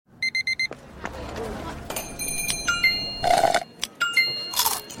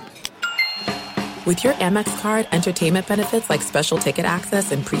With your Amex card, entertainment benefits like special ticket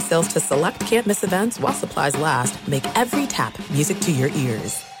access and pre-sales to select can't-miss events while supplies last make every tap music to your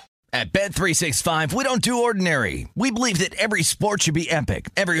ears. At Bet365, we don't do ordinary. We believe that every sport should be epic.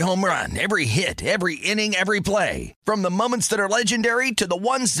 Every home run, every hit, every inning, every play. From the moments that are legendary to the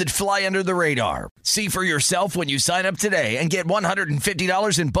ones that fly under the radar. See for yourself when you sign up today and get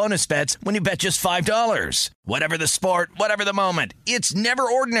 $150 in bonus bets when you bet just $5. Whatever the sport, whatever the moment, it's never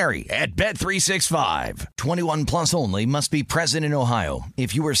ordinary at Bet365. 21 plus only. Must be present in Ohio.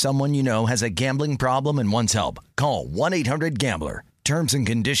 If you or someone you know has a gambling problem and wants help, call 1-800-GAMBLER. Terms and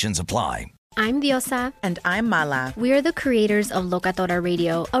conditions apply. I'm Diosa. And I'm Mala. We are the creators of Locatora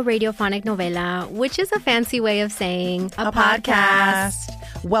Radio, a radiophonic novela, which is a fancy way of saying a podcast.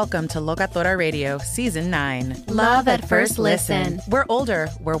 Welcome to Locatora Radio, Season 9. Love at first listen. We're older,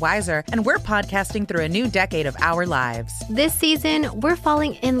 we're wiser, and we're podcasting through a new decade of our lives. This season, we're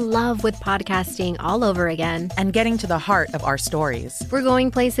falling in love with podcasting all over again. And getting to the heart of our stories. We're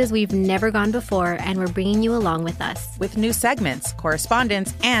going places we've never gone before, and we're bringing you along with us. With new segments,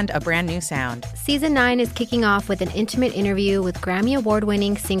 correspondence, and a brand new sound. Season 9 is kicking off with an intimate interview with Grammy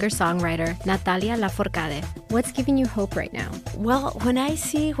Award-winning singer-songwriter Natalia Lafourcade. What's giving you hope right now? Well, when I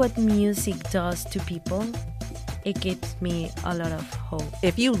see what music does to people, it gives me a lot of hope.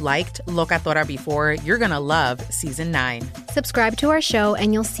 If you liked Locatora before, you're going to love Season 9. Subscribe to our show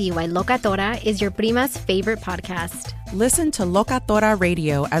and you'll see why Locatora is your prima's favorite podcast. Listen to Locatora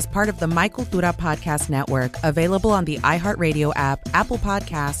Radio as part of the My Cultura Podcast Network, available on the iHeartRadio app, Apple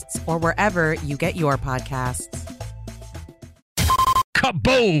Podcasts, or wherever you get your podcasts.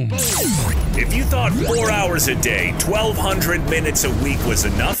 Kaboom! If you thought 4 hours a day, 1,200 minutes a week was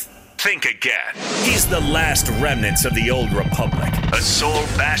enough, think again. He's the last remnants of the old republic, a sole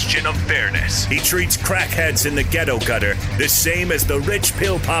bastion of fairness. He treats crackheads in the ghetto gutter the same as the rich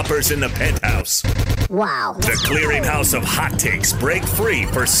pill poppers in the penthouse. Wow. The clearinghouse of hot takes break free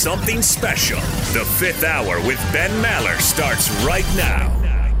for something special. The Fifth Hour with Ben Maller starts right now.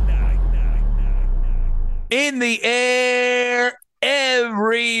 In the air,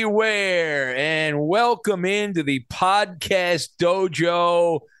 everywhere, and welcome into the podcast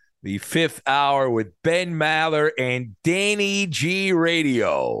dojo, the Fifth Hour with Ben Maller and Danny G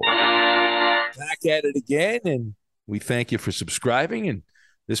Radio. Back at it again, and we thank you for subscribing. And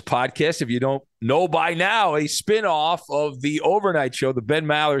this podcast, if you don't know by now, a spinoff of the overnight show, the Ben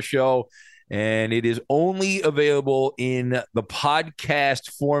Maller Show, and it is only available in the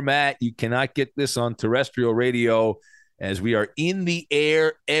podcast format. You cannot get this on terrestrial radio, as we are in the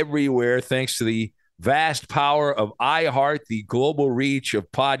air everywhere, thanks to the vast power of iHeart, the global reach of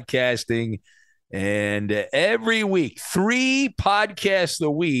podcasting. And every week, 3 podcasts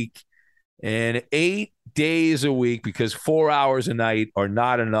a week and 8 days a week, because 4 hours a night are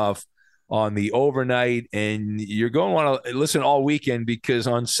not enough on the overnight. And you're going to want to listen all weekend, because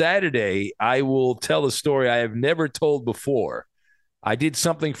on Saturday, I will tell a story I have never told before. I did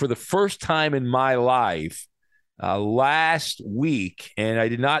something for the first time in my life last week, and I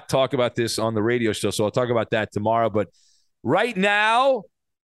did not talk about this on the radio show, so I'll talk about that tomorrow. But right now,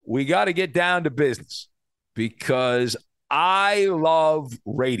 we got to get down to business, because I love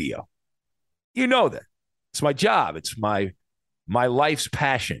radio. You know that. It's my job. It's my life's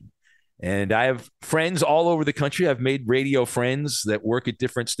passion. And I have friends all over the country. I've made radio friends that work at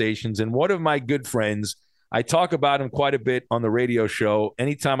different stations. And one of my good friends, I talk about him quite a bit on the radio show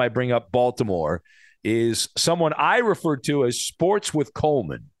anytime I bring up Baltimore, is someone I refer to as Sports with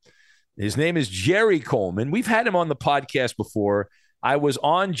Coleman. His name is Jerry Coleman. We've had him on the podcast before. I was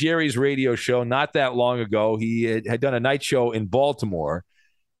on Jerry's radio show not that long ago. He had done a night show in Baltimore.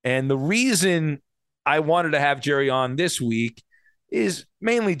 And the reason I wanted to have Jerry on this week is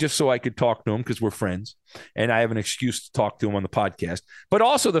mainly just so I could talk to him, because we're friends and I have an excuse to talk to him on the podcast, but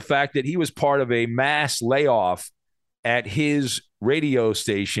also the fact that he was part of a mass layoff at his radio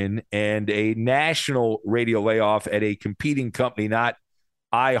station and a national radio layoff at a competing company, not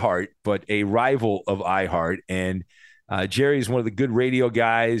iHeart, but a rival of iHeart. And Jerry's one of the good radio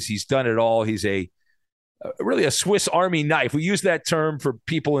guys. He's done it all. He's really a Swiss Army knife. We use that term for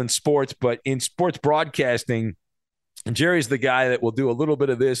people in sports, but in sports broadcasting, Jerry's the guy that will do a little bit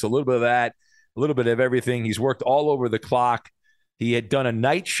of this, a little bit of that, a little bit of everything. He's worked all over the clock. He had done a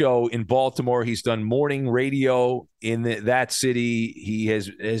night show in Baltimore. He's done morning radio in that city. He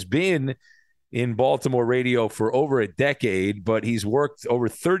has been in Baltimore radio for over a decade, but he's worked over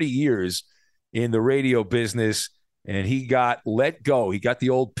 30 years in the radio business, and he got let go. He got the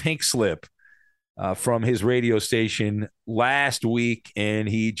old pink slip from his radio station last week, and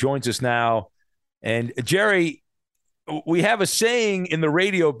he joins us now. And Jerry, we have a saying in the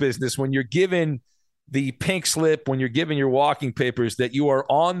radio business: when you're given the pink slip when you're giving your walking papers that you are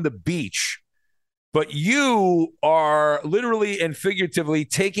on the beach, but you are literally and figuratively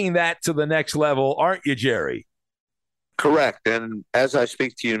taking that to the next level, aren't you, Jerry? Correct. And as I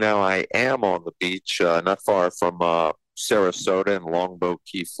speak to you now, I am on the beach, not far from Sarasota and Longboat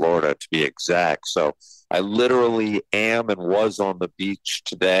Key, Florida, to be exact. So I literally am and was on the beach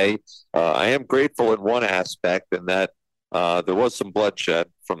today. I am grateful in one aspect in that there was some bloodshed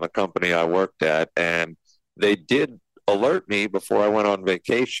from the company I worked at, and they did alert me before I went on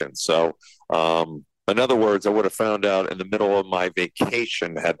vacation. So, in other words, I would have found out in the middle of my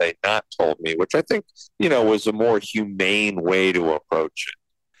vacation had they not told me, which I think, was a more humane way to approach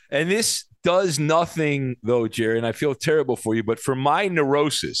it. And this does nothing, though, Jerry, and I feel terrible for you, but for my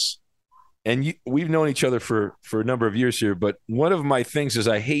neurosis, and we've known each other for a number of years here, but one of my things is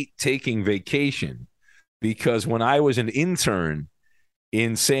I hate taking vacation because when I was an intern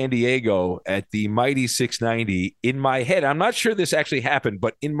in San Diego at the Mighty 690, in my head, I'm not sure this actually happened,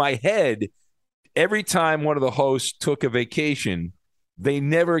 but in my head, every time one of the hosts took a vacation, they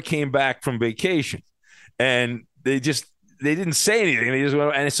never came back from vacation. And they didn't say anything. They just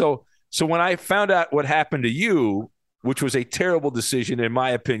went, and so when I found out what happened to you, which was a terrible decision, in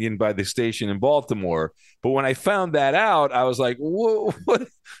my opinion, by the station in Baltimore. But when I found that out, I was like, whoa, what?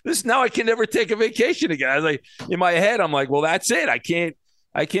 Now I can never take a vacation again. I was like, in my head, I'm like, well, that's it. I can't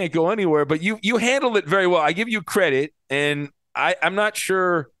go anywhere. But you handled it very well. I give you credit. And I'm not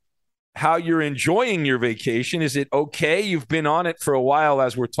sure how you're enjoying your vacation. Is it okay? You've been on it for a while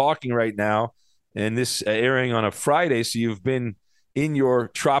as we're talking right now, and this airing on a Friday. So you've been in your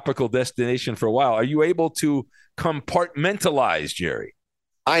tropical destination for a while. Are you able to compartmentalize, Jerry?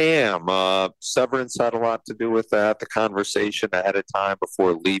 I am. Severance had a lot to do with that. The conversation ahead of time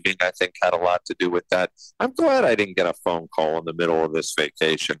before leaving, I think, had a lot to do with that. I'm glad I didn't get a phone call in the middle of this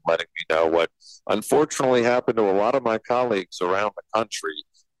vacation letting me know what unfortunately happened to a lot of my colleagues around the country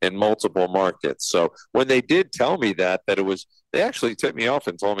in multiple markets. So when they did tell me that they actually tipped me off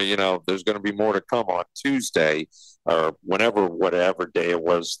and told me, there's going to be more to come on Tuesday or whatever day it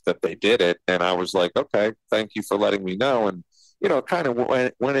was that they did it. And I was like, okay, thank you for letting me know. And, kind of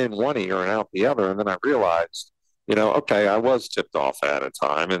went in one ear and out the other. And then I realized, okay, I was tipped off at a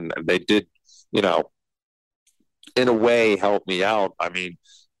time, and they did, in a way help me out. I mean,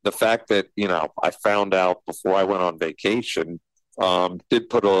 the fact that, I found out before I went on vacation, did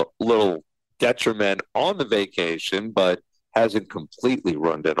put a little detriment on the vacation, but hasn't completely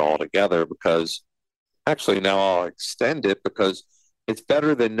ruined it altogether, because actually now I'll extend it because it's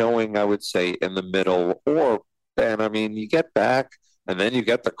better than knowing, I would say, in the middle. And I mean, you get back and then you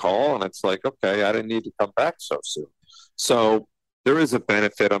get the call and it's like, okay, I didn't need to come back so soon. So there is a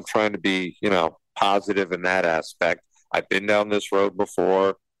benefit. I'm trying to be, positive in that aspect. I've been down this road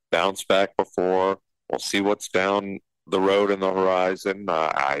before, bounced back before. We'll see what's down the road and the horizon.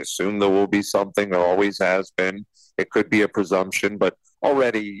 I assume there will be something. There always has been. It could be a presumption, but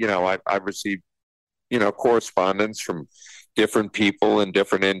already, I've received, correspondence from different people in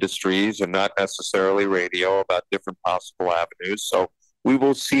different industries, and not necessarily radio, about different possible avenues. So we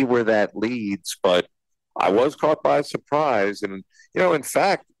will see where that leads. But I was caught by surprise. And, in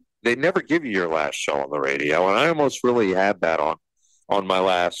fact, they never give you your last show on the radio. And I almost really had that on my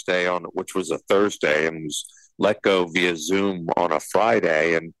last day, which was a Thursday, and was let go via Zoom on a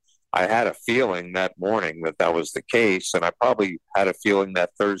Friday. And I had a feeling that morning that was the case. And I probably had a feeling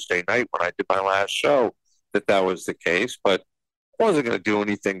that Thursday night when I did my last show that was the case. But I wasn't going to do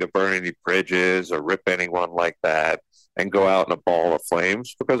anything to burn any bridges or rip anyone like that and go out in a ball of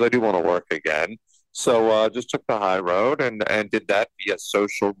flames, because I do want to work again. So just took the high road and did that via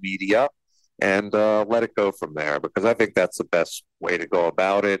social media and let it go from there, because I think that's the best way to go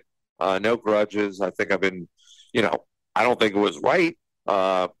about it. No grudges. I think I've been, I don't think it was right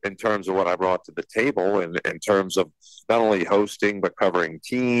in terms of what I brought to the table, in terms of not only hosting, but covering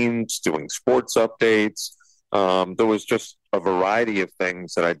teams, doing sports updates. There was just a variety of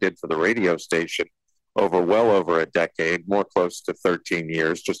things that I did for the radio station well over a decade, more close to 13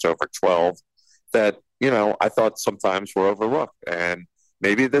 years, just over 12, that, I thought sometimes were overlooked. And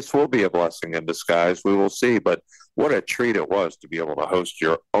maybe this will be a blessing in disguise. We will see. But what a treat it was to be able to host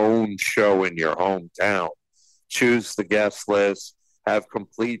your own show in your hometown, choose the guest list, have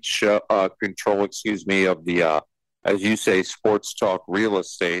complete control, of the, as you say, sports talk real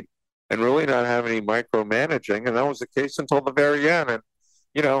estate, and really not have any micromanaging. And that was the case until the very end. And,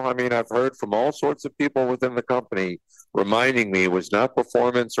 I've heard from all sorts of people within the company reminding me it was not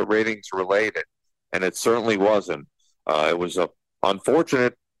performance or ratings related. And it certainly wasn't. It was a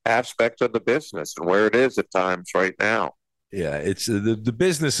unfortunate aspect of the business and where it is at times right now. Yeah, it's the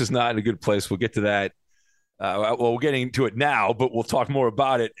business is not in a good place. We'll get to that Well, we're getting to it now, but we'll talk more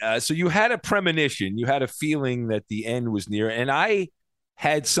about it. So you had a premonition. You had a feeling that the end was near. And I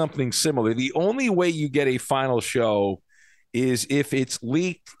had something similar. The only way you get a final show is if it's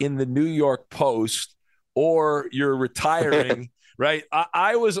leaked in the New York Post or you're retiring, right?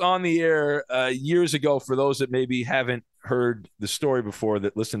 I was on the air years ago, for those that maybe haven't heard the story before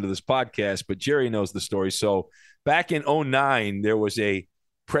that listen to this podcast, but Jerry knows the story. So back in 2009, there was a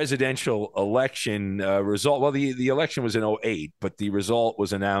presidential election result. Well, the election was in 2008, but the result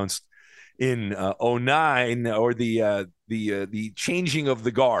was announced in 2009, or the changing of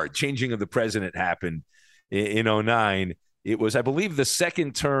the guard, changing of the president happened in 2009. It was, I believe, the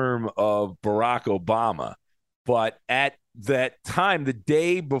second term of Barack Obama. But at that time, the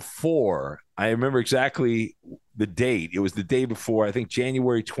day before, I remember exactly the date. It was the day before, I think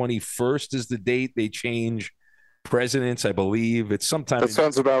January 21st is the date they change presidents, I believe. It's sometime. That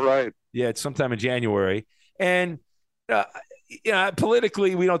sounds about right. Yeah, it's sometime in January. And,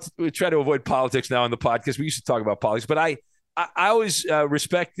 politically, we try to avoid politics now on the podcast. We used to talk about politics, but I always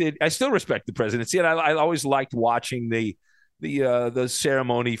respected, I still respect the presidency. And I always liked watching the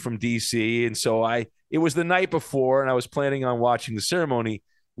ceremony from DC. And so it was the night before, and I was planning on watching the ceremony.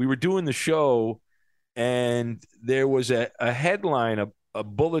 We were doing the show, and there was a headline, a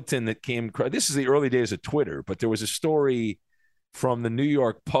bulletin that came. This is the early days of Twitter, but there was a story from the New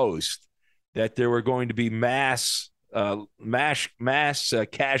York Post that there were going to be mass casualties,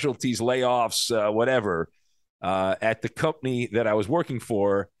 layoffs, whatever, at the company that I was working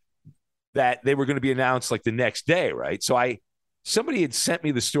for, that they were going to be announced like the next day, right? So somebody had sent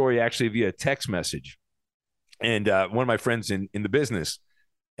me the story actually via text message, and one of my friends in the business,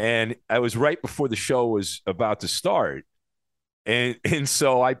 and I was right before the show was about to start. And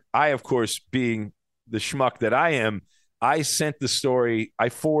so I of course, being the schmuck that I am, I sent the story. I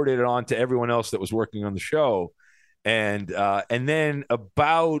forwarded it on to everyone else that was working on the show. And then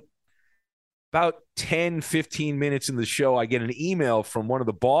about 10, 15 minutes in the show, I get an email from one of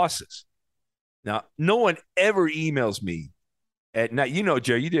the bosses. Now, no one ever emails me at night.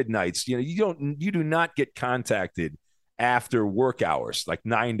 Jerry, you did nights. You do not get contacted after work hours, like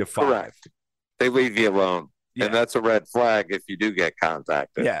 9 to 5. Correct. They leave you alone. Yeah. And that's a red flag if you do get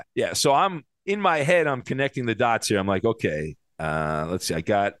contacted. Yeah. So I'm in my head, I'm connecting the dots here. I'm like, okay, let's see.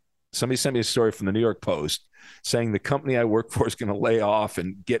 Somebody sent me a story from the New York Post saying the company I work for is going to lay off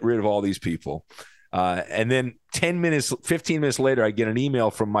and get rid of all these people. And then 15 minutes later, I get an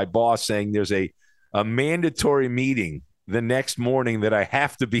email from my boss saying there's a mandatory meeting the next morning that I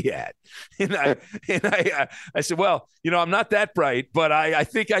have to be at. And I said, well, I'm not that bright, but I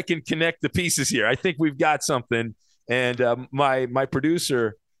think I can connect the pieces here. I think we've got something. And my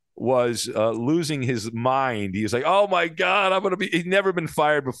producer was losing his mind. He was like, oh my God, he'd never been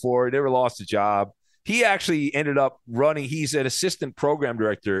fired before. He never lost a job. He actually ended up running. He's an assistant program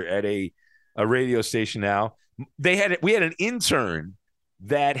director at a radio station now. We had an intern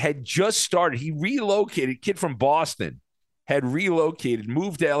that had just started. He relocated, kid from Boston, had relocated,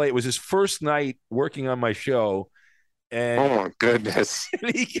 moved to LA. It was his first night working on my show. And oh my goodness.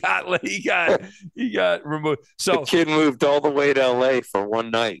 he got removed. So the kid moved all the way to LA for one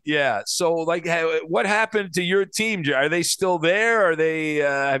night. Yeah. So what happened to your team? Are they still there? Are they,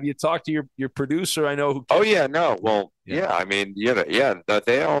 have you talked to your producer? I know. Oh yeah, no. Well, yeah. I mean,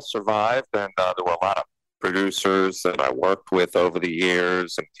 they all survived, and there were a lot of producers that I worked with over the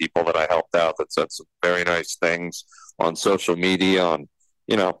years and people that I helped out that said some very nice things on social media on,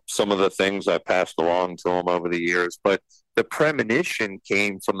 some of the things I passed along to them over the years. But the premonition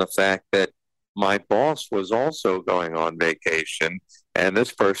came from the fact that my boss was also going on vacation. And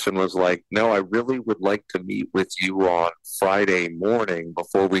this person was like, no, I really would like to meet with you on Friday morning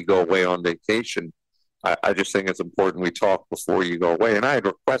before we go away on vacation. I just think it's important we talk before you go away. And I had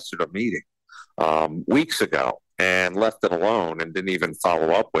requested a meeting weeks ago and left it alone and didn't even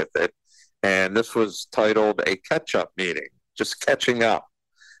follow up with it. And this was titled a catch-up meeting, just catching up.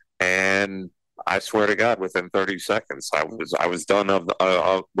 And I swear to God, within 30 seconds, I was done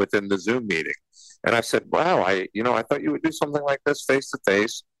within the Zoom meeting. And I said, wow, I thought you would do something like this face to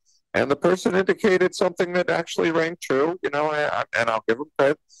face. And the person indicated something that actually rang true, and I'll give them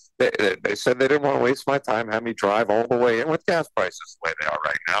credit. They said they didn't want to waste my time, have me drive all the way in with gas prices the way they are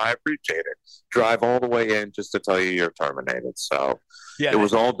right now. I appreciate it. Drive all the way in just to tell you you're terminated. So it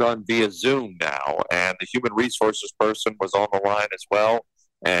was all done via Zoom now. And the human resources person was on the line as well.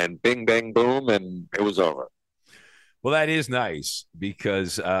 And bing, bang, boom, and it was over. Well, that is nice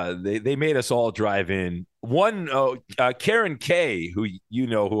because they made us all drive in. Karen K,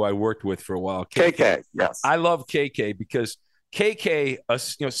 who I worked with for a while. KK, yes. I love KK because KK, a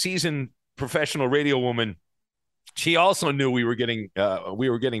seasoned professional radio woman, she also knew we were getting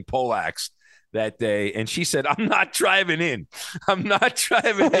poleaxed that day, and she said, "I'm not driving in. I'm not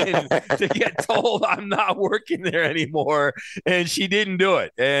driving in to get told I'm not working there anymore." And she didn't do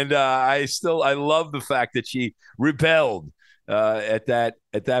it. And I love the fact that she rebelled at that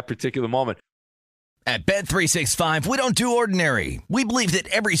particular moment. At Bet365, we don't do ordinary. We believe that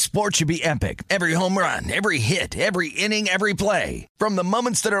every sport should be epic. Every home run, every hit, every inning, every play. From the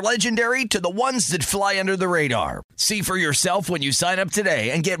moments that are legendary to the ones that fly under the radar. See for yourself when you sign up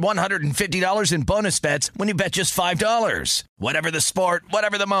today and get $150 in bonus bets when you bet just $5. Whatever the sport,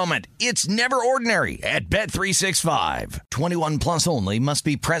 whatever the moment, it's never ordinary at Bet365. 21 plus only. Must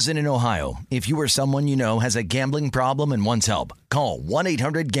be present in Ohio. If you or someone you know has a gambling problem and wants help, call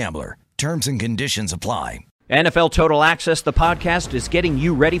 1-800-GAMBLER. Terms and conditions apply. NFL Total Access, the podcast, is getting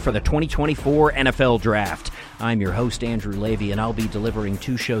you ready for the 2024 NFL Draft. I'm your host, Andrew Levy, and I'll be delivering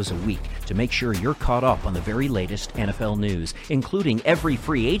 2 shows a week to make sure you're caught up on the very latest NFL news, including every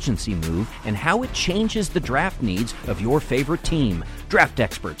free agency move and how it changes the draft needs of your favorite team. Draft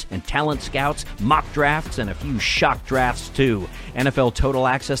experts and talent scouts, mock drafts, and a few shock drafts, too. NFL Total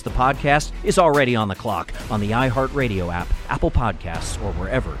Access, the podcast, is already on the clock on the iHeartRadio app, Apple Podcasts, or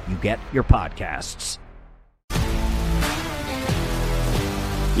wherever you get your podcasts.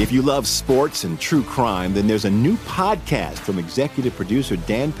 If you love sports and true crime, then there's a new podcast from executive producer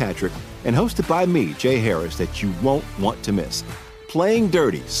Dan Patrick and hosted by me, Jay Harris, that you won't want to miss. Playing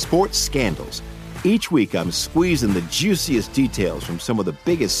Dirty: Sports Scandals. Each week, I'm squeezing the juiciest details from some of the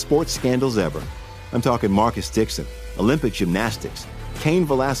biggest sports scandals ever. I'm talking Marcus Dixon, Olympic gymnastics, Cain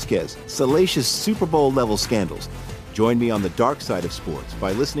Velasquez, salacious Super Bowl-level scandals. Join me on the dark side of sports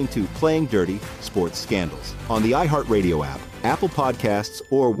by listening to Playing Dirty: Sports Scandals on the iHeartRadio app, Apple Podcasts,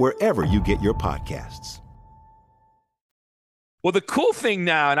 or wherever you get your podcasts. Well, the cool thing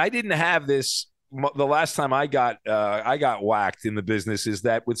now, and I didn't have this the last time I got whacked in the business, is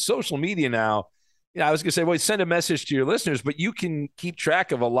that with social media now, I was going to say, well, send a message to your listeners, but you can keep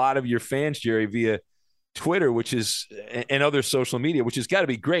track of a lot of your fans, Jerry, via Twitter, and other social media, which has got to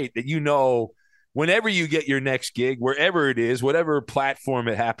be great that whenever you get your next gig, wherever it is, whatever platform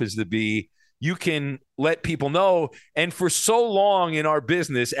it happens to be, you can let people know. And for so long in our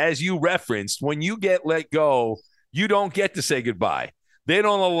business, as you referenced, when you get let go, you don't get to say goodbye. They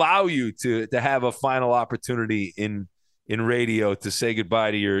don't allow you to have a final opportunity in radio to say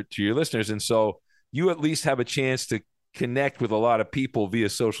goodbye to your listeners. And so you at least have a chance to connect with a lot of people via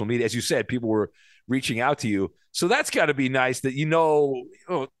social media. As you said, people were reaching out to you. So that's got to be nice that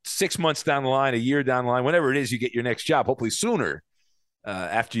 6 months down the line, a year down the line, whenever it is you get your next job, hopefully sooner,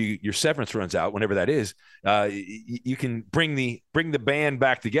 after your severance runs out, whenever that is, you can bring the band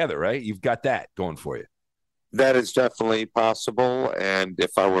back together, right? You've got that going for you. That is definitely possible. And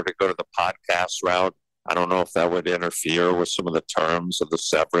if I were to go to the podcast route, I don't know if that would interfere with some of the terms of the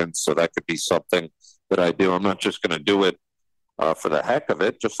severance. So that could be something that I do. I'm not just going to do it for the heck of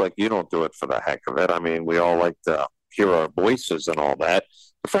it, just like you don't do it for the heck of it. I mean, we all like to hear our voices and all that.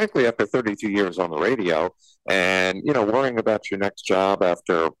 But frankly, after 32 years on the radio and, worrying about your next job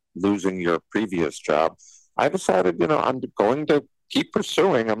after losing your previous job, I decided, I'm going to keep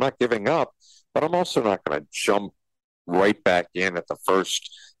pursuing. I'm not giving up, but I'm also not going to jump right back in at the first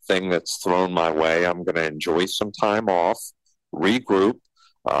thing that's thrown my way. I'm going to enjoy some time off, regroup,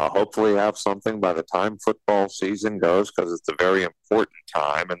 hopefully have something by the time football season goes, because it's a very important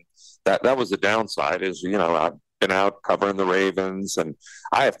time. And that was the downside is, I've been out covering the Ravens, and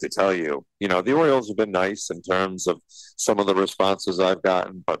I have to tell you, the Orioles have been nice in terms of some of the responses I've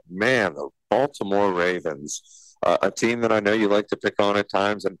gotten, but man, the Baltimore Ravens, a team that I know you like to pick on at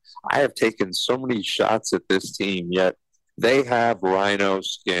times, and I have taken so many shots at this team, yet they have rhino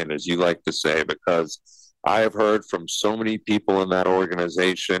skin, as you like to say, because I have heard from so many people in that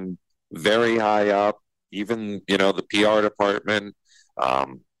organization, very high up, even, the PR department.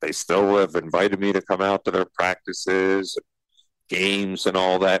 They still have invited me to come out to their practices, games, and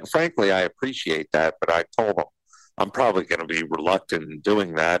all that. And frankly, I appreciate that, but I told them I'm probably going to be reluctant in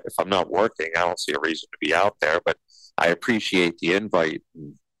doing that. If I'm not working, I don't see a reason to be out there, but I appreciate the invite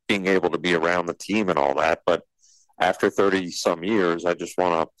and being able to be around the team and all that. But after 30-some years, I just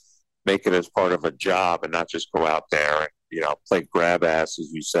want to make it as part of a job and not just go out there and, play grab ass,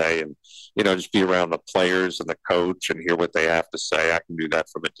 as you say, and, just be around the players and the coach and hear what they have to say. I can do that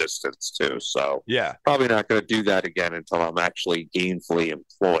from a distance too. So yeah, probably not going to do that again until I'm actually gainfully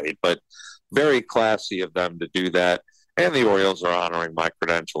employed, but very classy of them to do that. And the Orioles are honoring my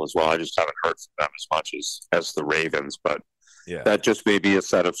credential as well. I just haven't heard from them as much as the Ravens, but yeah, that just may be a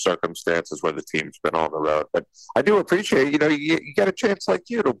set of circumstances where the team's been on the road. But I do appreciate, you get a chance like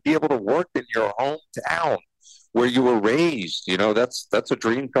you to be able to work in your hometown where you were raised. That's a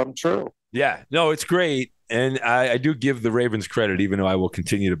dream come true. Yeah, no, it's great. And I do give the Ravens credit, even though I will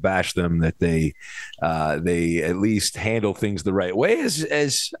continue to bash them, that they at least handle things the right way.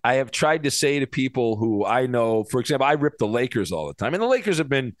 As I have tried to say to people who I know, for example, I rip the Lakers all the time. And the Lakers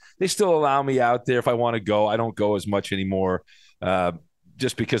they still allow me out there if I want to go. I don't go as much anymore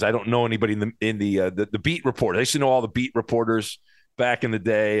just because I don't know anybody in the beat reporters. I used to know all the beat reporters back in the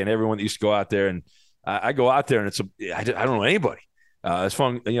day and everyone that used to go out there. And I go out there and I don't know anybody. It's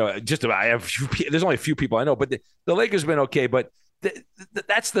fun, I have there's only a few people I know, but the Lakers have been okay. But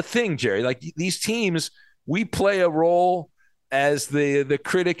that's the thing, Jerry. Like these teams, we play a role as the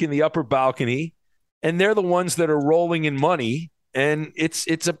critic in the upper balcony, and they're the ones that are rolling in money. And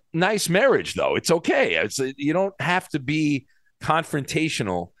it's a nice marriage, though. It's okay. You don't have to be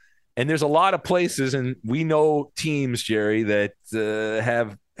confrontational. And there's a lot of places, and we know teams, Jerry, that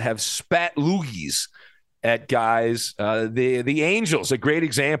have spat loogies at guys. The Angels, a great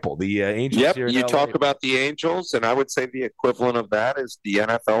example. The Angels. Yep, here in you LA. talk about the Angels, and I would say the equivalent of that is the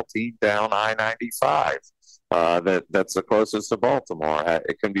NFL team down I-95. That's the closest to Baltimore.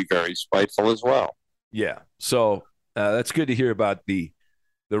 It can be very spiteful as well. Yeah, so that's good to hear about the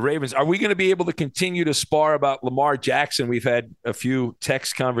Ravens. Are we going to be able to continue to spar about Lamar Jackson? We've had a few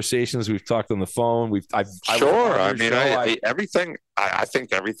text conversations. We've talked on the phone. I think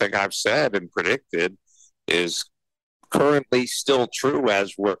everything I've said and predicted is currently still true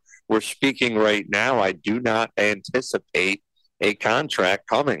as we're speaking right now. I do not anticipate a contract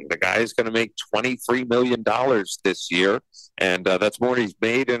coming. The guy is going to make $23 million this year, and that's more than he's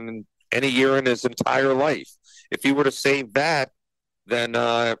made in any year in his entire life. If he were to save that, then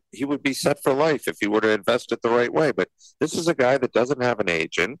he would be set for life if he were to invest it the right way. But this is a guy that doesn't have an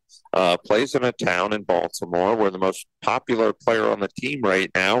agent, plays in a town in Baltimore where the most popular player on the team right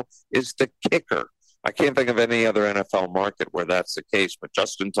now is the kicker. I can't think of any other NFL market where that's the case, but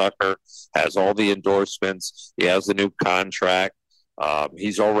Justin Tucker has all the endorsements. He has the new contract.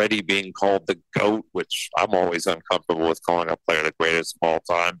 He's already being called the GOAT, which I'm always uncomfortable with calling a player the greatest of all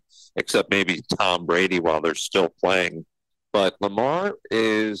time, except maybe Tom Brady while they're still playing. But Lamar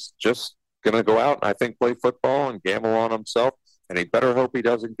is just going to go out and I think play football and gamble on himself, and he better hope he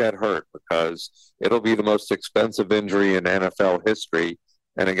doesn't get hurt because it'll be the most expensive injury in NFL history.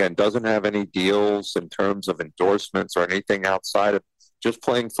 And again, doesn't have any deals in terms of endorsements or anything outside of just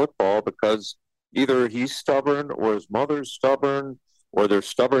playing football because either he's stubborn or his mother's stubborn or they're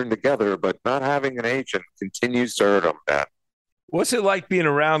stubborn together, but not having an agent continues to hurt him, Ben. What's it like being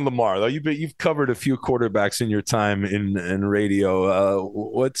around Lamar, though? You've covered a few quarterbacks in your time in radio.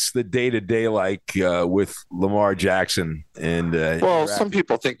 What's the day-to-day like with Lamar Jackson? And some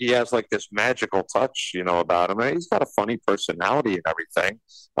people think he has like this magical touch, about him. He's got a funny personality and everything.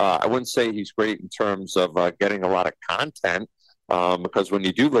 I wouldn't say he's great in terms of getting a lot of content because when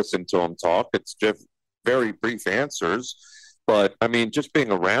you do listen to him talk, it's just very brief answers. But, just being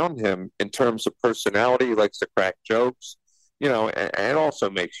around him in terms of personality, he likes to crack jokes. And it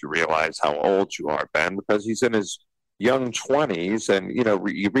also makes you realize how old you are, Ben, because he's in his young 20s. And,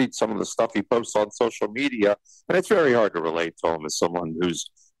 you read some of the stuff he posts on social media, and it's very hard to relate to him as someone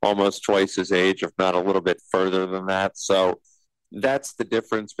who's almost twice his age, if not a little bit further than that. So that's the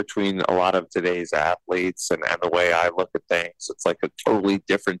difference between a lot of today's athletes and the way I look at things. It's like a totally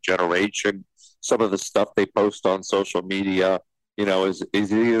different generation. Some of the stuff they post on social media, is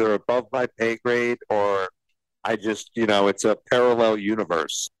either above my pay grade or I just, it's a parallel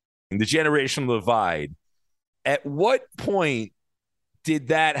universe. The generational divide. At what point did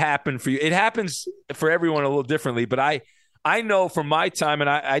that happen for you? It happens for everyone a little differently, but I know from my time, and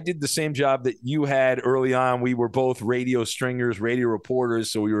I did the same job that you had early on. We were both radio stringers, radio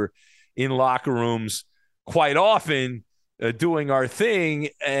reporters, so we were in locker rooms quite often doing our thing.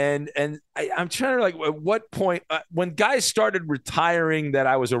 And I'm trying to at what point when guys started retiring that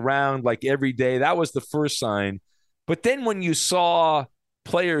I was around like every day, that was the first sign. But then when you saw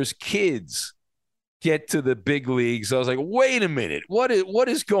players' kids get to the big leagues, I was like, wait a minute, what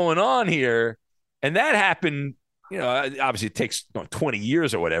is going on here? And that happened, obviously it takes 20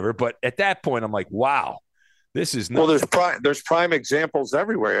 years or whatever. But at that point, I'm like, wow, this is well, there's prime examples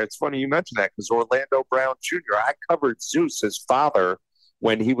everywhere. It's funny you mentioned that because Orlando Brown Jr., I covered Zeus, his father,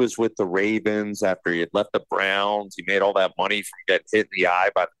 when he was with the Ravens after he had left the Browns. He made all that money from getting hit in the eye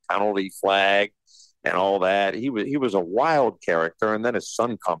by the penalty flag and all that. He was a wild character. And then his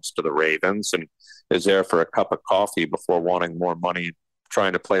son comes to the Ravens and is there for a cup of coffee before wanting more money,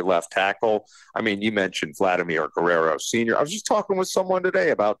 trying to play left tackle. You mentioned Vladimir Guerrero Sr. I was just talking with someone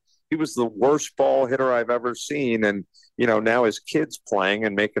today about he was the worst ball hitter I've ever seen. And, now his kid's playing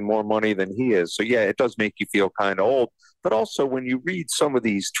and making more money than he is. So, yeah, it does make you feel kind of old. But also when you read some of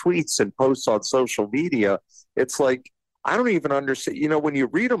these tweets and posts on social media, it's like, I don't even understand. When you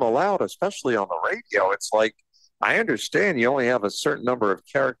read them aloud, especially on the radio, it's like, I understand you only have a certain number of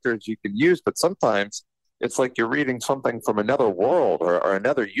characters you can use, but sometimes it's like you're reading something from another world or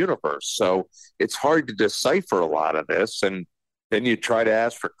another universe. So it's hard to decipher a lot of this. And then you try to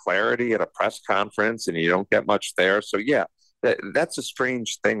ask for clarity at a press conference and you don't get much there. So, yeah, that's a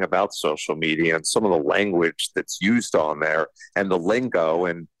strange thing about social media and some of the language that's used on there and the lingo.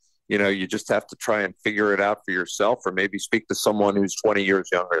 And, you just have to try and figure it out for yourself or maybe speak to someone who's 20 years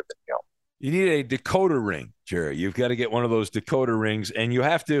younger than you. You need a decoder ring, Jerry. You've got to get one of those decoder rings, and you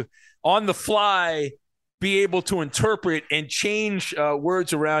have to, on the fly, be able to interpret and change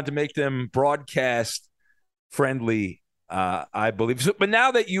words around to make them broadcast friendly, I believe. But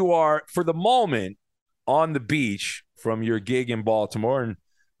now that you are, for the moment, on the beach from your gig in Baltimore, and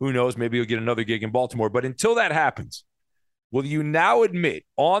who knows, maybe you'll get another gig in Baltimore. But until that happens, will you now admit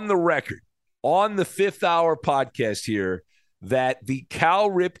on the record, on the Fifth Hour podcast here, that the Cal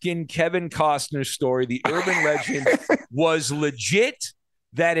Ripken, Kevin Costner story, the urban legend, was legit,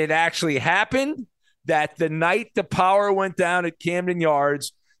 that it actually happened, that the night the power went down at Camden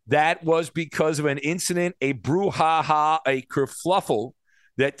Yards, that was because of an incident, a brouhaha, a kerfluffle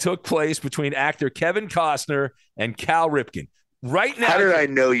that took place between actor Kevin Costner and Cal Ripken? Right now, how did I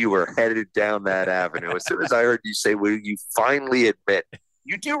know you were headed down that avenue? As soon as I heard you say, will you finally admit,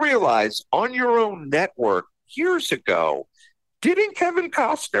 you do realize on your own network years ago, didn't Kevin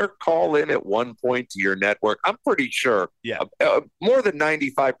Costner call in at one point to your network? I'm pretty sure. Yeah. More than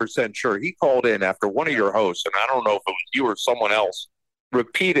 95% sure he called in after one of your hosts, and I don't know if it was you or someone else,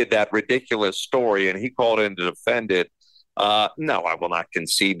 repeated that ridiculous story, and he called in to defend it. No, I will not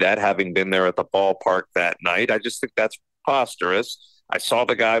concede that, having been there at the ballpark that night. I just think that's preposterous. I saw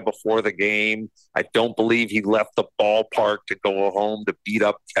the guy before the game. I don't believe he left the ballpark to go home to beat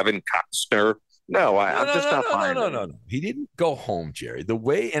up Kevin Costner. No, I'm just not buying it. No. He didn't go home, Jerry. The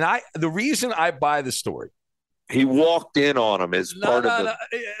reason I buy the story. He walked in on him as part of the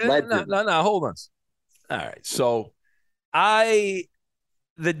legend. No, hold on. All right. So the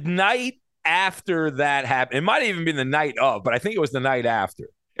night after that happened, it might have even been the night of, but I think it was the night after.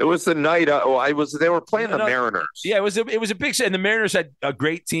 It was the night. They were playing the Mariners. Yeah, it was a big set. And the Mariners had a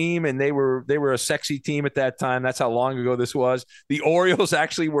great team, and they were a sexy team at that time. That's how long ago this was. The Orioles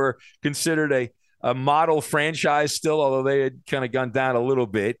actually were considered a model franchise still, although they had kind of gone down a little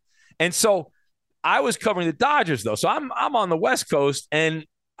bit. And so I was covering the Dodgers, though. So I'm on the West Coast, and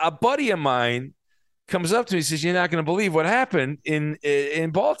a buddy of mine comes up to me and says, "You're not going to believe what happened in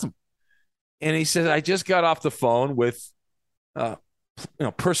Baltimore." And he says, "I just got off the phone with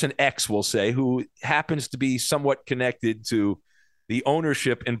person X, we'll say, who happens to be somewhat connected to the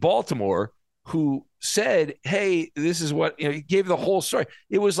ownership in Baltimore, who said, hey, this is what," he gave the whole story.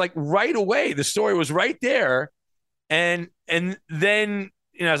 It was like right away. The story was right there. And then,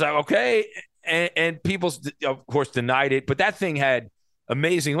 I was like, okay. And people, of course, denied it. But that thing had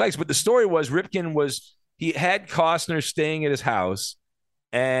amazing legs. But the story was he had Costner staying at his house,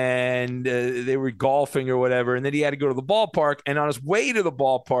 and they were golfing or whatever. And then he had to go to the ballpark. And on his way to the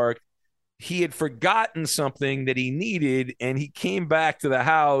ballpark, he had forgotten something that he needed. And he came back to the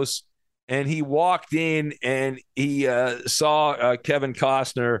house, and he walked in, and he saw Kevin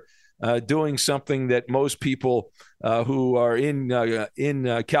Costner doing something that most people who are in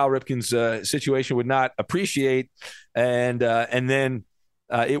Cal Ripken's situation would not appreciate. And then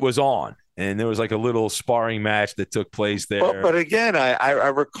it was on. And there was like a little sparring match that took place there. Well, but again, I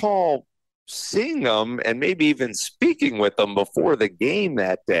recall seeing them and maybe even speaking with them before the game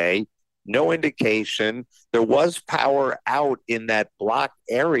that day. No indication. There was power out in that block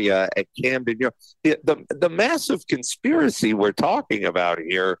area at Camden. The massive conspiracy we're talking about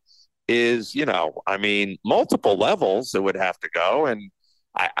here is, multiple levels that would have to go. And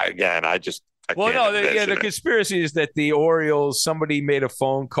the conspiracy is that the Orioles, somebody made a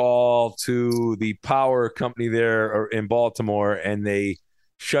phone call to the power company there in Baltimore, and they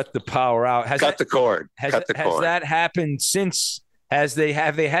shut the power out. Cut the cord. Has that happened since? Have they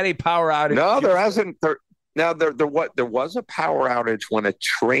had a power outage? No, there hasn't. There was a power outage when a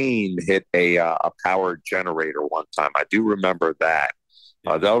train hit a power generator one time. I do remember that.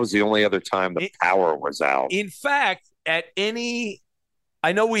 That was the only other time the power was out. In fact,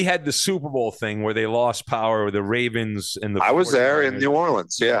 I know we had the Super Bowl thing where they lost power with the Ravens and the. I was there in New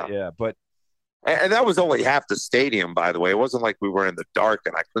Orleans. Yeah. Yeah. But And that was only half the stadium, by the way. It wasn't like we were in the dark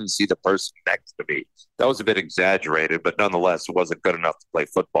and I couldn't see the person next to me. That was a bit exaggerated, but nonetheless, it wasn't good enough to play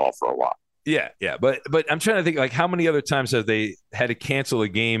football for a while. Yeah. But I'm trying to think, like, how many other times have they had to cancel a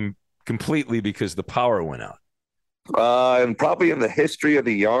game completely because the power went out? And probably in the history of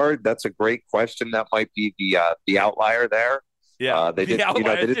the yard, that's a great question. That might be the outlier there. Yeah, they did.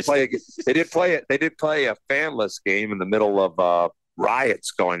 They did play. They did play a fanless game in the middle of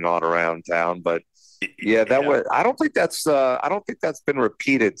riots going on around town. But was. I don't think that's been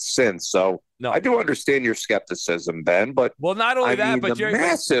repeated since. So no. I do understand your skepticism, Ben. But not only but the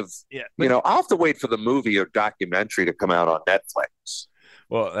massive. I'll have to wait for the movie or documentary to come out on Netflix.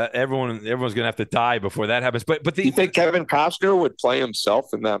 Well, everyone's going to have to die before that happens. But do you think Kevin Costner would play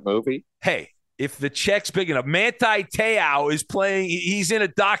himself in that movie? Hey, if the check's big enough, Manti Te'o is playing. He's in a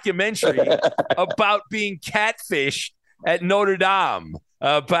documentary about being catfished at Notre Dame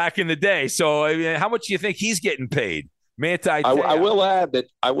back in the day. So, I mean, how much do you think he's getting paid? Manti Te'o. I will add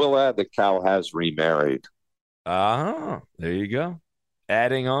that Cal has remarried. There you go.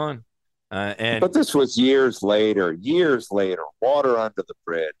 Adding on. But this was years later, water under the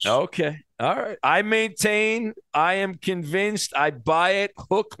bridge. Okay. All right. I maintain, I am convinced, I buy it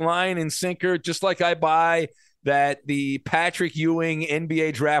hook, line, and sinker, just like I buy that the Patrick Ewing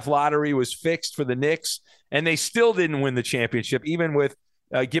NBA draft lottery was fixed for the Knicks, and they still didn't win the championship, even with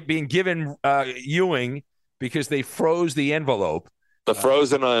being given Ewing because they froze the envelope. The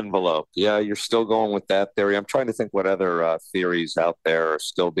frozen envelope. Yeah, you're still going with that theory. I'm trying to think what other theories out there are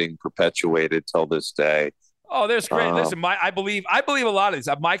still being perpetuated till this day. Oh, there's great. Listen, I believe a lot of these.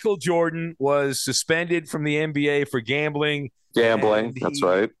 Michael Jordan was suspended from the NBA for gambling. That's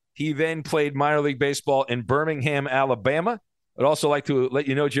right. He then played minor league baseball in Birmingham, Alabama. I'd also like to let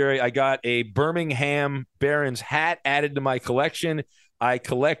you know, Jerry, I got a Birmingham Barons hat added to my collection. I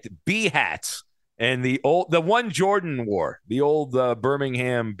collect B hats. And the one Jordan wore, the old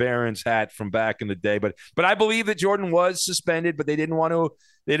Birmingham Barons hat from back in the day, but I believe that Jordan was suspended, but they didn't want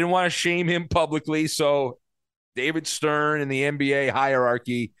to shame him publicly. So David Stern and the NBA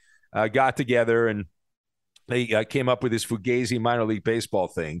hierarchy got together and they came up with this Fugazi minor league baseball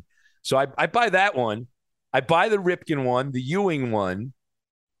thing. So I buy that one. I buy the Ripken one, the Ewing one.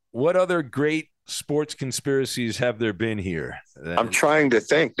 What other great sports conspiracies have there been here? I'm trying to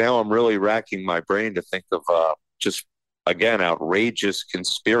think. Now I'm really racking my brain to think of just, again, outrageous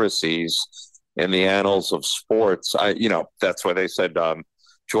conspiracies in the annals of sports. That's why they said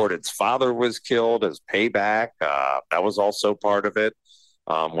Jordan's father was killed as payback. That was also part of it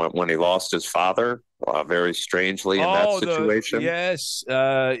when he lost his father, very strangely in that situation.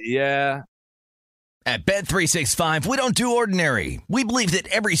 Yeah. At Bet365, we don't do ordinary. We believe that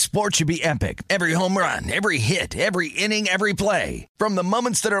every sport should be epic. Every home run, every hit, every inning, every play. From the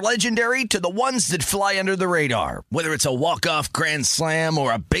moments that are legendary to the ones that fly under the radar. Whether it's a walk-off grand slam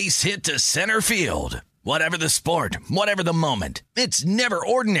or a base hit to center field. Whatever the sport, whatever the moment. It's never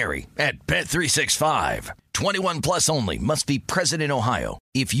ordinary at Bet365. 21 plus only. Must be present in Ohio.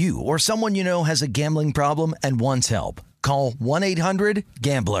 If you or someone you know has a gambling problem and wants help, call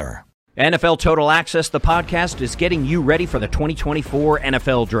 1-800-GAMBLER. NFL Total Access, the podcast, is getting you ready for the 2024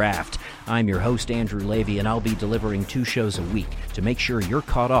 NFL Draft. I'm your host, Andrew Levy, and I'll be delivering 2 shows a week to make sure you're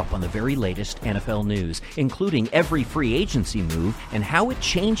caught up on the very latest NFL news, including every free agency move and how it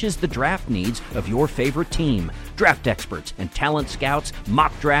changes the draft needs of your favorite team. Draft experts and talent scouts,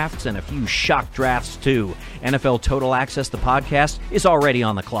 mock drafts, and a few shock drafts, too. NFL Total Access, the podcast, is already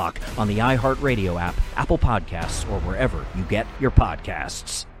on the clock on the iHeartRadio app, Apple Podcasts, or wherever you get your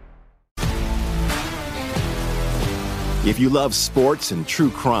podcasts. If you love sports and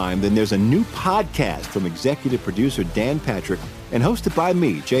true crime, then there's a new podcast from executive producer Dan Patrick and hosted by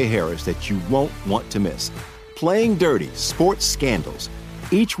me, Jay Harris, that you won't want to miss. Playing Dirty: Sports Scandals.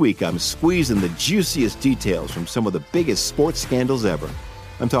 Each week, I'm squeezing the juiciest details from some of the biggest sports scandals ever.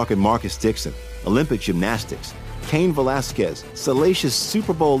 I'm talking Marcus Dixon, Olympic gymnastics, Cain Velasquez, salacious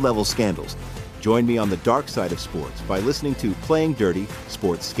Super Bowl-level scandals. Join me on the dark side of sports by listening to Playing Dirty: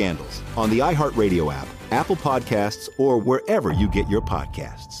 Sports Scandals on the iHeartRadio app, Apple Podcasts, or wherever you get your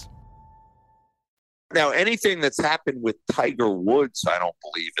podcasts. Now, anything that's happened with Tiger Woods, I don't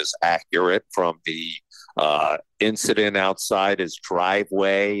believe is accurate, from the incident outside his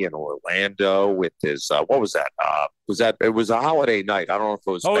driveway in Orlando with his, what was that? It was a holiday night. I don't know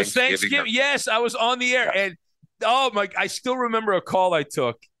if it was Thanksgiving. Yes, I was on the air. Yeah. And I still remember a call I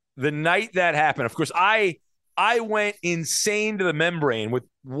took the night that happened. Of course, I went insane to the membrane with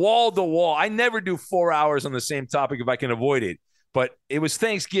wall to wall. I never do 4 hours on the same topic if I can avoid it. But it was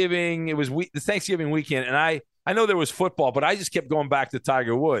Thanksgiving. It was the Thanksgiving weekend. And I know there was football, but I just kept going back to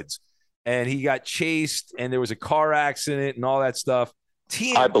Tiger Woods. and he got chased, and there was a car accident and all that stuff.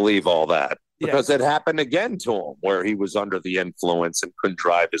 I believe all that because it happened again to him where he was under the influence and couldn't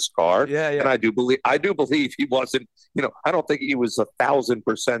drive his car. Yeah. And I do believe he wasn't, I don't think he was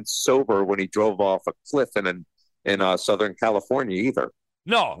 1,000% sober when he drove off a cliff in Southern California either.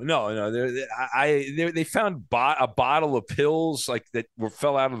 No. They found a bottle of pills like that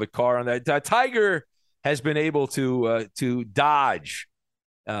fell out of the car, and that Tiger has been able to dodge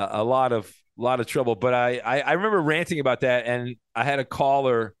a lot of trouble. But I remember ranting about that, and I had a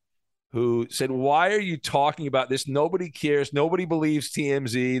caller who said, "Why are you talking about this? Nobody cares. Nobody believes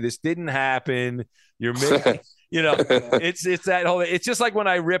TMZ. This didn't happen. You're making." It's that whole. It's just like when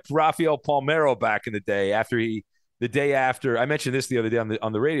I ripped Rafael Palmeiro back in the day the day after, I mentioned this the other day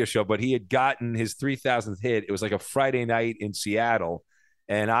on the radio show, but he had gotten his 3,000th hit. It was like a Friday night in Seattle.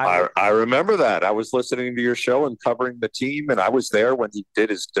 And I remember that. I was listening to your show and covering the team, and I was there when he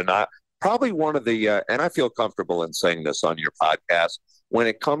did his denial. Probably one of the, and I feel comfortable in saying this on your podcast, when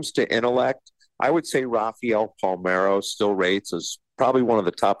it comes to intellect, I would say Rafael Palmeiro still rates as probably one of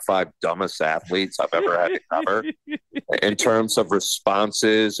the top 5 dumbest athletes I've ever had to cover in terms of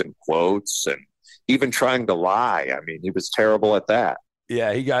responses and quotes and even trying to lie. I mean, he was terrible at that.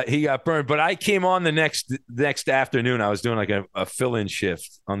 Yeah, he got burned. But I came on the next afternoon. I was doing like a fill-in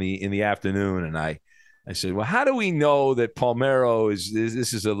shift in the afternoon, and I said, "Well, how do we know that Palmeiro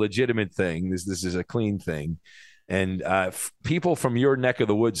this is a legitimate thing? This is a clean thing?" And people from your neck of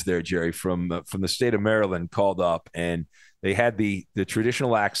the woods there, Jerry, from the state of Maryland, called up, and they had the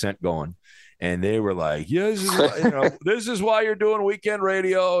traditional accent going. And they were like, "Yeah, this is why you're doing weekend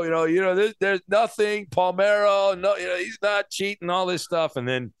radio. There's nothing. Palmeiro, no, he's not cheating. All this stuff." And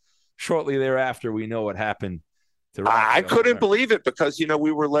then shortly thereafter, we know what happened to Rafael. I couldn't believe it because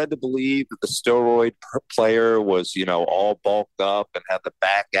we were led to believe that the steroid player was all bulked up and had the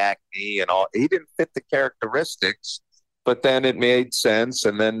back acne and all. He didn't fit the characteristics, but then it made sense.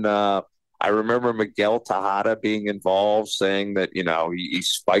 And then I remember Miguel Tejada being involved, saying that, he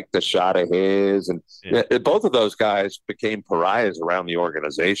spiked a shot of his. And both of those guys became pariahs around the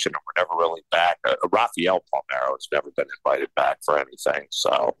organization and were never really back. Rafael Palmeiro has never been invited back for anything.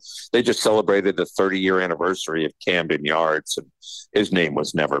 So they just celebrated the 30-year anniversary of Camden Yards, and his name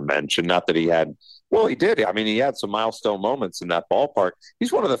was never mentioned. Not that he had – well, he did. I mean, he had some milestone moments in that ballpark.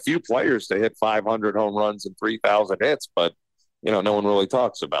 He's one of the few players to hit 500 home runs and 3,000 hits, but – no one really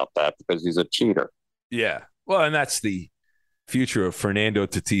talks about that because he's a cheater. Yeah. Well, and that's the future of Fernando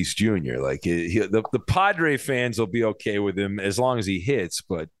Tatis Jr. Like the Padre fans will be okay with him as long as he hits,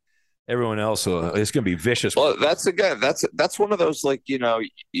 but everyone else it's going to be vicious. Well, that's one of those, like,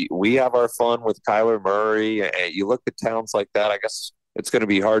 we have our fun with Kyler Murray, and you look at towns like that. I guess it's going to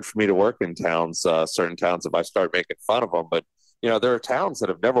be hard for me to work in towns, certain towns, if I start making fun of them. But, there are towns that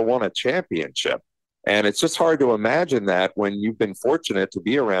have never won a championship. And it's just hard to imagine that when you've been fortunate to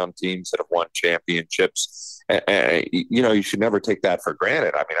be around teams that have won championships. You should never take that for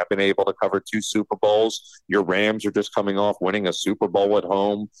granted. I mean, I've been able to cover 2 Super Bowls. Your Rams are just coming off winning a Super Bowl at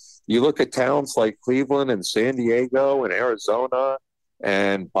home. You look at towns like Cleveland and San Diego and Arizona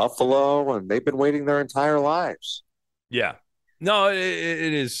and Buffalo, and they've been waiting their entire lives. Yeah. No, it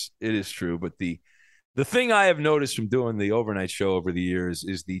is true. But the thing I have noticed from doing the overnight show over the years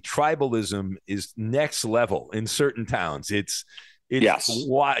is the tribalism is next level in certain towns. It's yes.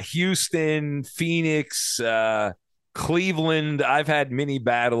 Houston, Phoenix, Cleveland. I've had many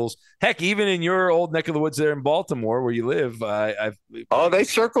battles. Heck, even in your old neck of the woods there in Baltimore where you live. They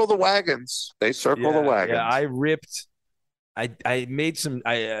circle the wagons. Yeah, I made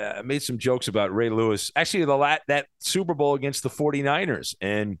some jokes about Ray Lewis. Actually, that Super Bowl against the 49ers,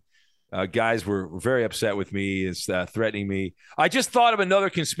 and guys were very upset with me, is threatening me. I just thought of another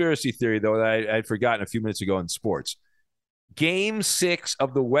conspiracy theory, though, that I'd forgotten a few minutes ago in sports. Game 6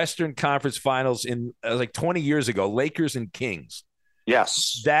 of the Western Conference Finals in like 20 years ago, Lakers and Kings.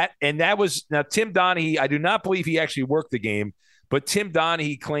 Yes. That was now Tim Donaghy. I do not believe he actually worked the game, but Tim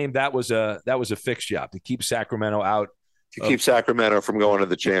Donaghy claimed that was a fixed job to keep Sacramento out. To keep Sacramento from going to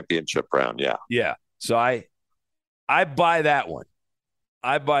the championship round, yeah. Yeah. So I buy that one.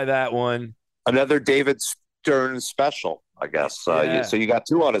 Another David Stern special, I guess. So you got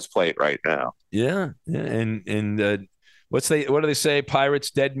 2 on his plate right now. Yeah. And what do they say?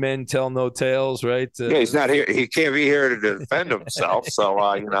 Pirates, dead men tell no tales, right? Yeah, he's not here. He can't be here to defend himself. So,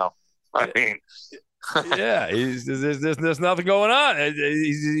 I mean. Yeah, there's nothing going on.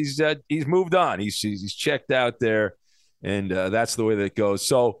 He's moved on. He's checked out there, and that's the way that it goes.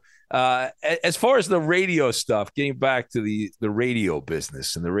 So, as far as the radio stuff, getting back to the radio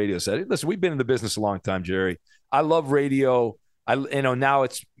business and the radio side, listen, we've been in the business a long time, Jerry. I love radio. Now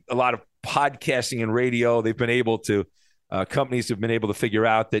it's a lot of podcasting and radio, they've been able to, companies have been able to figure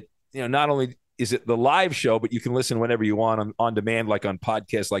out that, not only is it the live show, but you can listen whenever you want on demand, like on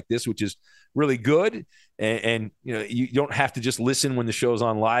podcasts like this, which is really good. And you don't have to just listen when the show's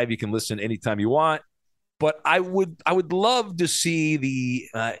on live. You can listen anytime you want. But I would love to see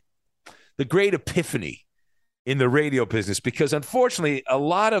the great epiphany in the radio business, because unfortunately, a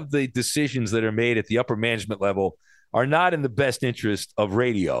lot of the decisions that are made at the upper management level are not in the best interest of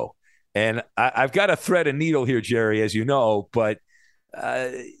radio. And I've got to thread a needle here, Jerry, as you know, but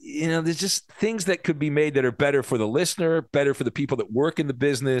there's just things that could be made that are better for the listener, better for the people that work in the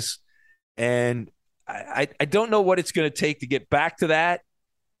business. And I don't know what it's going to take to get back to that.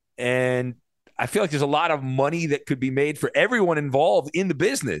 And I feel like there's a lot of money that could be made for everyone involved in the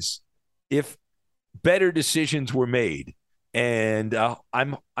business if better decisions were made. And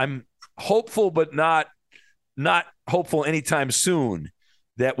I'm hopeful, but not hopeful anytime soon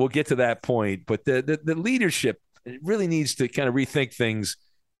that we'll get to that point. But the leadership really needs to kind of rethink things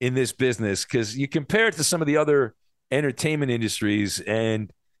in this business, because you compare it to some of the other entertainment industries,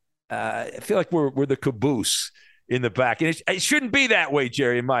 and I feel like we're the caboose in the back. And it shouldn't be that way,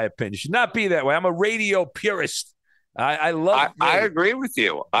 Jerry, in my opinion. It should not be that way. I'm a radio purist. I agree with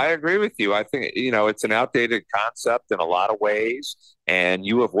you. I think, it's an outdated concept in a lot of ways. And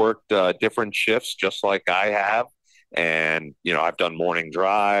you have worked different shifts just like I have. And, I've done morning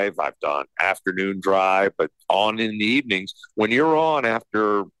drive, I've done afternoon drive, but on in the evenings, when you're on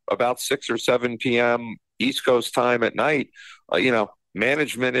after about 6 or 7 p.m. East Coast time at night,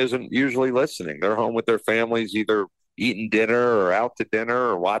 management isn't usually listening. They're home with their families, either eating dinner or out to dinner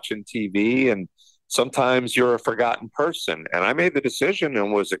or watching TV. And sometimes you're a forgotten person. And I made the decision,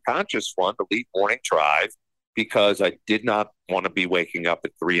 and was a conscious one, to leave morning drive, because I did not want to be waking up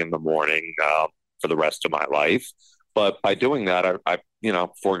at 3 a.m. For the rest of my life. But by doing that, I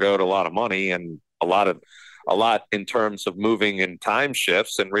foregoed a lot of money and a lot in terms of moving in time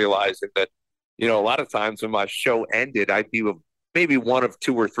shifts, and realizing that, a lot of times when my show ended, I'd be with maybe one of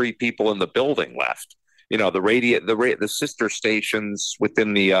 2 or 3 people in the building left. The sister stations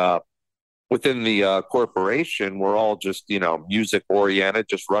within the corporation were all just, music oriented,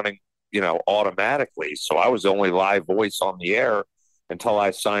 just running, automatically. So I was the only live voice on the air until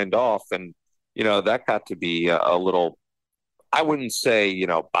I signed off. And, that got to be a little, I wouldn't say,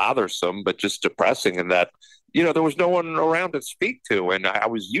 bothersome, but just depressing, in that, there was no one around to speak to. And I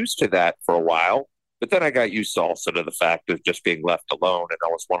was used to that for a while, but then I got used also to the fact of just being left alone. And that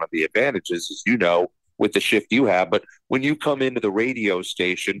was one of the advantages, as with the shift you have. But when you come into the radio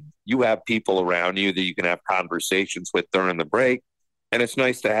station, you have people around you that you can have conversations with during the break. And it's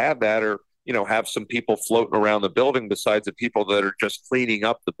nice to have that, or, have some people floating around the building besides the people that are just cleaning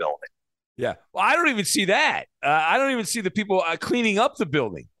up the building. Yeah. Well, I don't even see that. I don't even see the people cleaning up the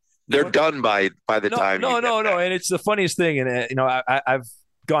building. They're done by the time. No. And it's the funniest thing. And, I've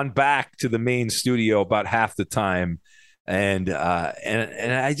gone back to the main studio about half the time. And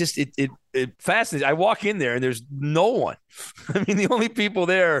I just, it fascinates. I walk in there and there's no one. I mean, the only people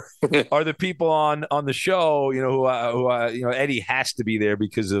there are the people on the show, who Eddie has to be there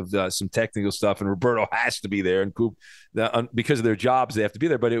because of some technical stuff, and Roberto has to be there, and Coop, because of their jobs, they have to be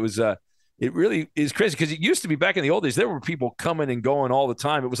there. But it really is crazy, because it used to be, back in the old days, there were people coming and going all the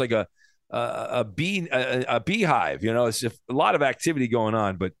time. It was like a beehive, it's a lot of activity going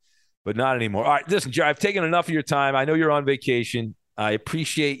on, but not anymore. All right, listen, Jerry, I've taken enough of your time. I know you're on vacation. I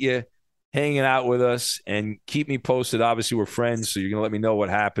appreciate you hanging out with us, and keep me posted. Obviously, we're friends, so you're going to let me know what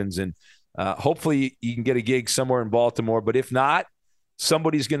happens. And hopefully you can get a gig somewhere in Baltimore. But if not,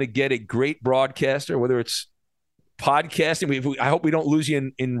 somebody's going to get a great broadcaster, whether it's podcasting. I hope we don't lose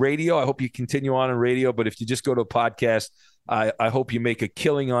you in radio. I hope you continue on in radio. But if you just go to a podcast, I hope you make a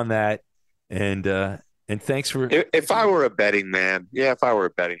killing on that. And thanks for. If I were a betting man,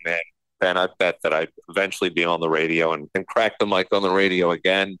 Ben, I bet that I'd eventually be on the radio and crack the mic on the radio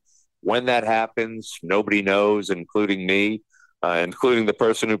again. When that happens, nobody knows, including me, including the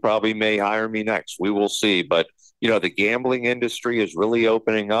person who probably may hire me next. We will see. But, the gambling industry is really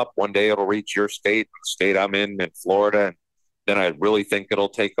opening up. One day it'll reach your state, the state I'm in Florida, and then I really think it'll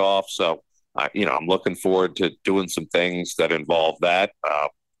take off. So, I'm looking forward to doing some things that involve that.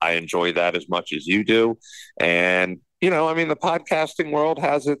 I enjoy that as much as you do. And, the podcasting world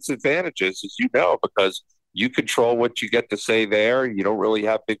has its advantages, as because you control what you get to say there. You don't really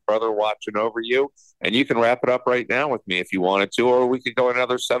have Big Brother watching over you. And you can wrap it up right now with me if you wanted to, or we could go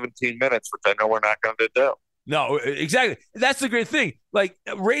another 17 minutes, which I know we're not going to do. No, exactly. That's the great thing. Like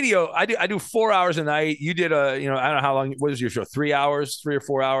radio, I do 4 hours a night. You did I don't know how long. What was your show? 3 hours, 3 or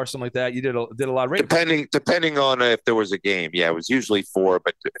 4 hours, something like that. You did a lot of radio. Depending on if there was a game. Yeah, it was usually 4,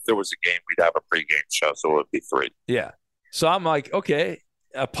 but if there was a game, we'd have a pregame show, so it would be 3. Yeah. So I'm like, okay,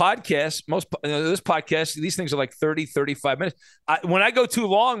 a podcast, this podcast, these things are like 30, 35 minutes. When I go too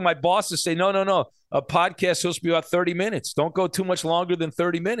long, my bosses say, no. A podcast is supposed to be about 30 minutes. Don't go too much longer than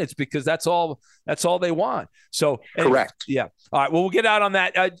 30 minutes because that's all they want. So correct. Yeah. All right. Well, we'll get out on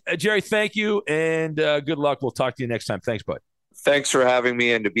that. Jerry, thank you. And good luck. We'll talk to you next time. Thanks, bud. Thanks for having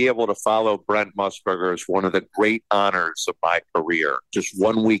me. And to be able to follow Brent Musburger is one of the great honors of my career. Just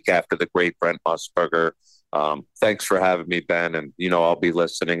 1 week after the great Brent Musburger. Thanks for having me, Ben. And, I'll be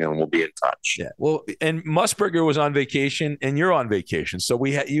listening and we'll be in touch. Yeah. Well, and Musburger was on vacation and you're on vacation. So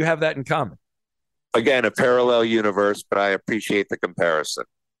you have that in common. Again, a parallel universe, but I appreciate the comparison.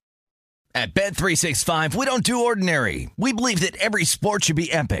 At Bet365, we don't do ordinary. We believe that every sport should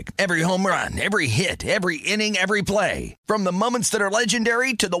be epic. Every home run, every hit, every inning, every play. From the moments that are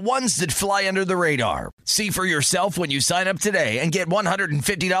legendary to the ones that fly under the radar. See for yourself when you sign up today and get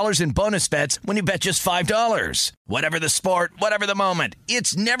 $150 in bonus bets when you bet just $5. Whatever the sport, whatever the moment,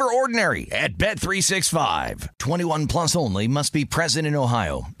 it's never ordinary at Bet365. 21 plus only. Must be present in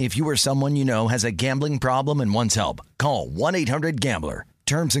Ohio. If you or someone you know has a gambling problem and wants help, call 1-800-GAMBLER.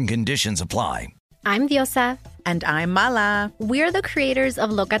 Terms and conditions apply. I'm Diosa. And I'm Mala. We're the creators of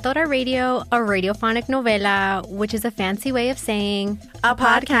Locatora Radio, a radiophonic novela, which is a fancy way of saying a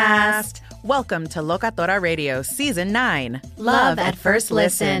podcast. Welcome to Locatora Radio Season 9. Love at First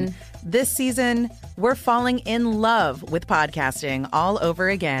Listen. This season, we're falling in love with podcasting all over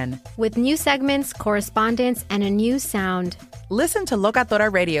again. With new segments, correspondence, and a new sound. Listen to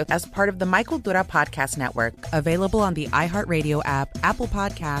Locatora Radio as part of the My Cultura Podcast Network, available on the iHeartRadio app, Apple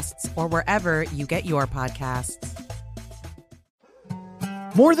Podcasts, or wherever you get your podcasts.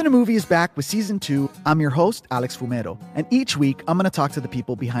 More Than a Movie is back with Season 2. I'm your host, Alex Fumero, and each week I'm going to talk to the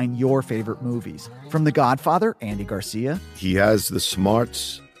people behind your favorite movies. From The Godfather, Andy Garcia. He has the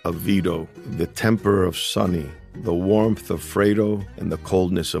smarts of Vito, the temper of Sonny, the warmth of Fredo, and the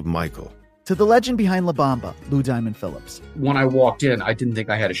coldness of Michael. To the legend behind La Bamba, Lou Diamond Phillips. When I walked in, I didn't think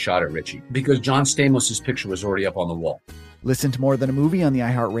I had a shot at Richie because John Stamos' picture was already up on the wall. Listen to More Than a Movie on the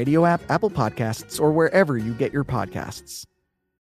iHeartRadio app, Apple Podcasts, or wherever you get your podcasts.